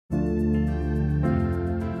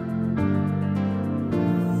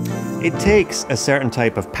It takes a certain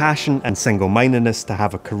type of passion and single-mindedness to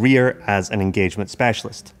have a career as an engagement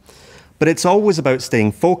specialist. But it's always about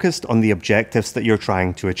staying focused on the objectives that you're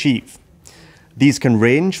trying to achieve. These can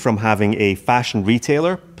range from having a fashion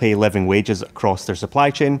retailer pay living wages across their supply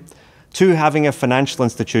chain to having a financial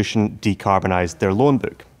institution decarbonise their loan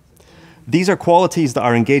book. These are qualities that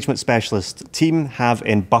our engagement specialist team have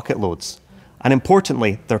in bucket loads. And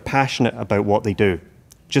importantly, they're passionate about what they do.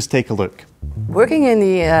 Just take a look. Working in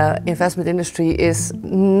the investment industry is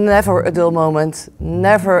never a dull moment,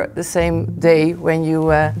 never the same day when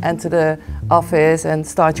you enter the office and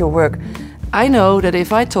start your work. I know that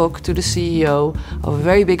if I talk to the CEO of a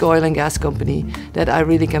very big oil and gas company, that I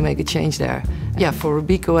really can make a change there. Yeah, for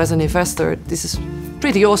Robeco as an investor, this is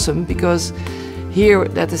pretty awesome because here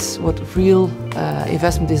that is what real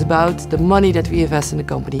investment is about. The money that we invest in the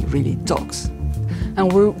company really talks.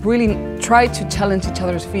 And we really try to challenge each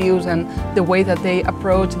other's views and the way that they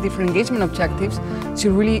approach different engagement objectives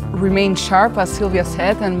to really remain sharp, as Sylvia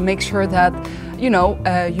said, and make sure that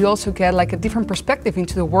you also get like a different perspective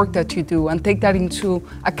into the work that you do and take that into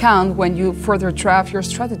account when you further draft your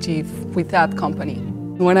strategy with that company.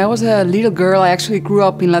 When I was a little girl, I actually grew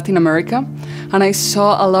up in Latin America and I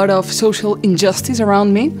saw a lot of social injustice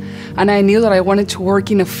around me, and I knew that I wanted to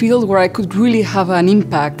work in a field where I could really have an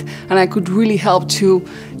impact and I could really help to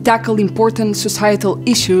tackle important societal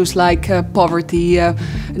issues like poverty,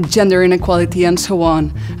 gender inequality and so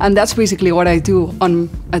on. And that's basically what I do on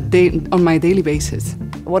my daily basis.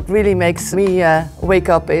 What really makes me wake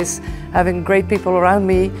up is having great people around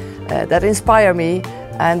me that inspire me,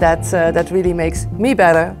 and that really makes me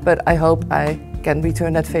better, but I hope I can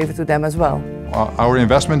return that favor to them as well. Our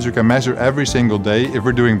investments you can measure every single day if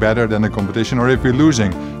we're doing better than the competition or if we're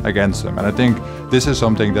losing against them. And I think this is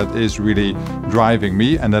something that is really driving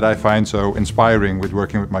me and that I find so inspiring with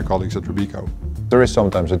working with my colleagues at Robeco. There is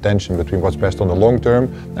sometimes a tension between what's best on the long term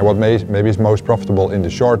and what maybe is most profitable in the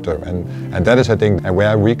short term. And that is, I think,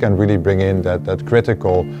 where we can really bring in that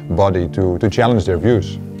critical body to challenge their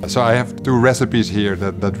views. So I have two recipes here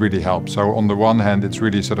that really help. So on the one hand, it's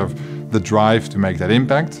really sort of the drive to make that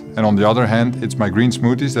impact. And on the other hand, it's my green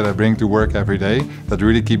smoothies that I bring to work every day that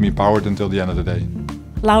really keep me powered until the end of the day.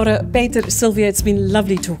 Laura, Peter, Sylvia, it's been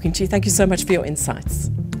lovely talking to you. Thank you so much for your insights.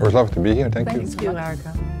 It was lovely to be here. Thank you. Thank you,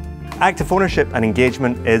 Erica. Active ownership and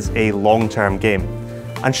engagement is a long-term game,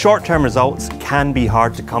 and short-term results can be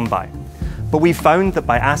hard to come by. But we've found that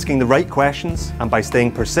by asking the right questions and by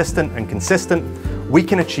staying persistent and consistent, we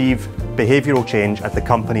can achieve behavioural change at the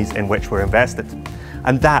companies in which we're invested.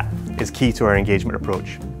 And that is key to our engagement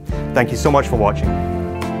approach. Thank you so much for watching.